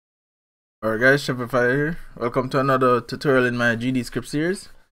Alright guys, Shopify here. Welcome to another tutorial in my GDScript series.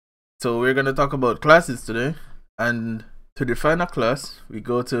 So we're going to talk about classes today, and to define a class we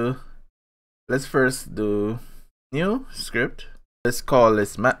go to, let's first do new script. Let's call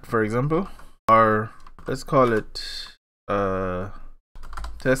this mat for example, or let's call it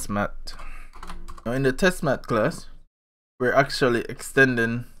test mat. Now in the test mat class we're actually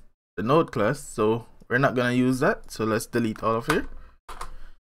extending the node class, so we're not going to use that, so let's delete all of it.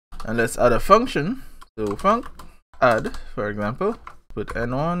 And let's add a function. So func add, for example, put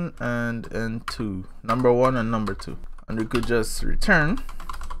n1 and n2, number 1 and number 2, and we could just return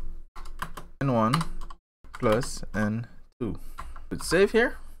n1 plus n2. Let's save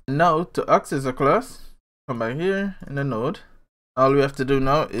here. Now to access a class, come back here in the node. All we have to do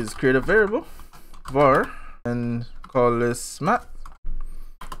now is create a variable var and call this mat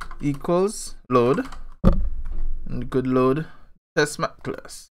equals load, and we could load test mat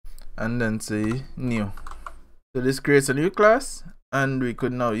class and then say new. So this creates a new class, and we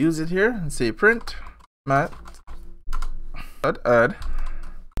could now use it here and say print mat add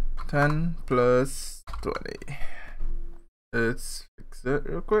 10 plus 20. Let's fix it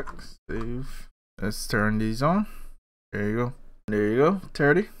real quick. Save. Let's turn these on. There you go. There you go.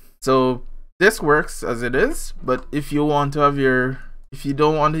 30. So this works as it is, but if you want to have if you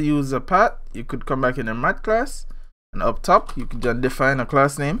don't want to use a path, you could come back in the mat class, and up top you can just define a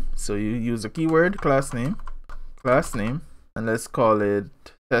class name. So you use a keyword class name, and let's call it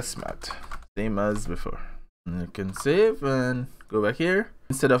test mat, same as before. And you can save and go back here.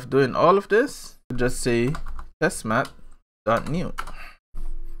 Instead of doing all of this, just say test mat dot new,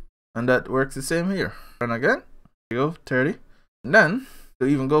 and that works the same here. Run again. There you go, 30. And then to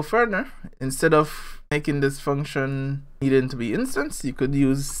even go further, instead of making this function needing to be instance, you could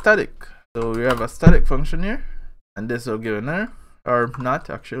use static. So we have a static function here, and this will give an error, or not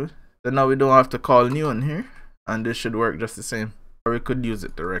actually. So now we don't have to call new in here, and this should work just the same. Or we could use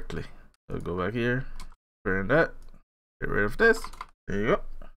it directly. So go back here, print that, get rid of this. There you go.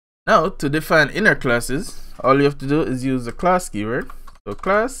 Now to define inner classes, all you have to do is use the class keyword. So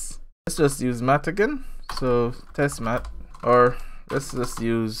class, let's just use mat again. So test mat, or let's just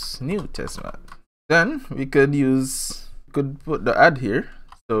use new test mat. Then we could put the add here.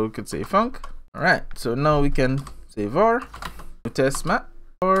 So we could say func. Alright, so now we can say var new test mat,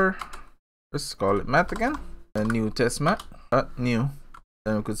 or let's call it mat again, and new test mat new.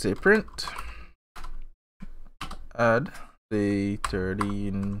 Then we could say print add, say 30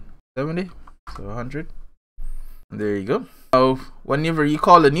 and 70, so 100. And there you go. Now whenever you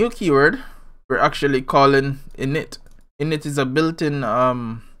call a new keyword, we're actually calling init. Init is a built-in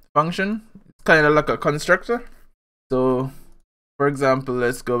function. It's kind of like a constructor. So for example,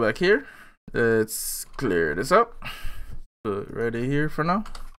 let's go back here. Let's clear this up. Put it right here for now,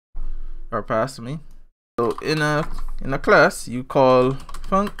 or pass me. So in a class you call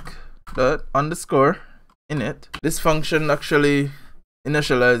func dot underscore init. This function actually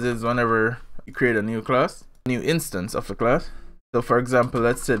initializes whenever you create a new class, new instance of the class. So for example,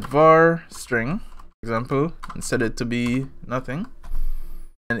 let's set var string example and set it to be nothing.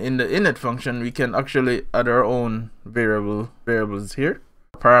 And in the init function we can actually add our own variables here,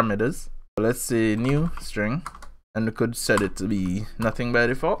 parameters. So let's say new string, and we could set it to be nothing by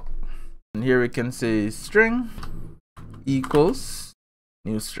default. And here we can say string equals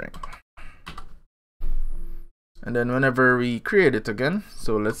new string. And then whenever we create it again,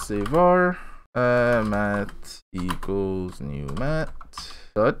 so let's say var mat equals new mat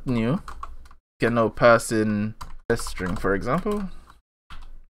dot new. We can now pass in test string for example,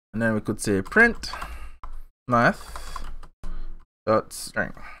 and then we could say print math dot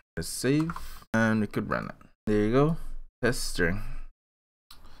string. Let's save, and we could run it. There you go, test string.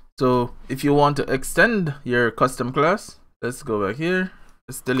 So if you want to extend your custom class, let's go back here,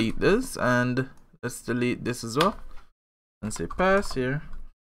 let's delete this, and let's delete this as well, and say pass here.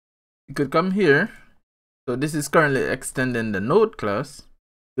 You could come here. So this is currently extending the node class.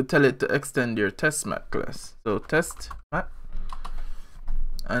 You could tell it to extend your test mat class. So test mat,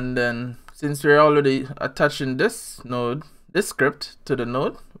 and then since we're already attaching this script to the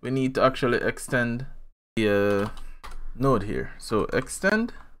node, we need to actually extend the node here. So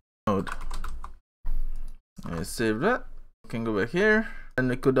extend node. Let's save that. We can go back here, and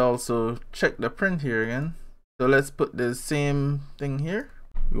we could also check the print here again. So let's put the same thing here.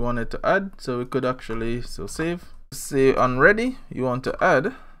 We want it to add, so we could actually save. Say on ready, you want to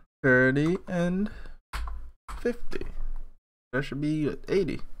add 30 and 50. That should be at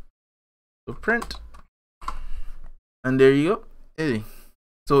 80. So print, and there you go, 80.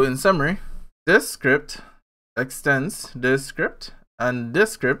 So in summary, this script extends this script and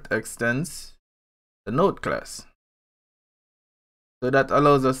this script extends the node class. So that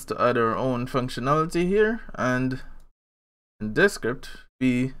allows us to add our own functionality here, and in this script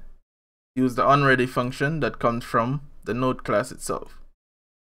we use the onReady function that comes from the node class itself.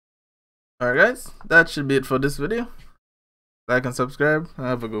 Alright guys, that should be it for this video. Like and subscribe, and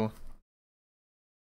have a go.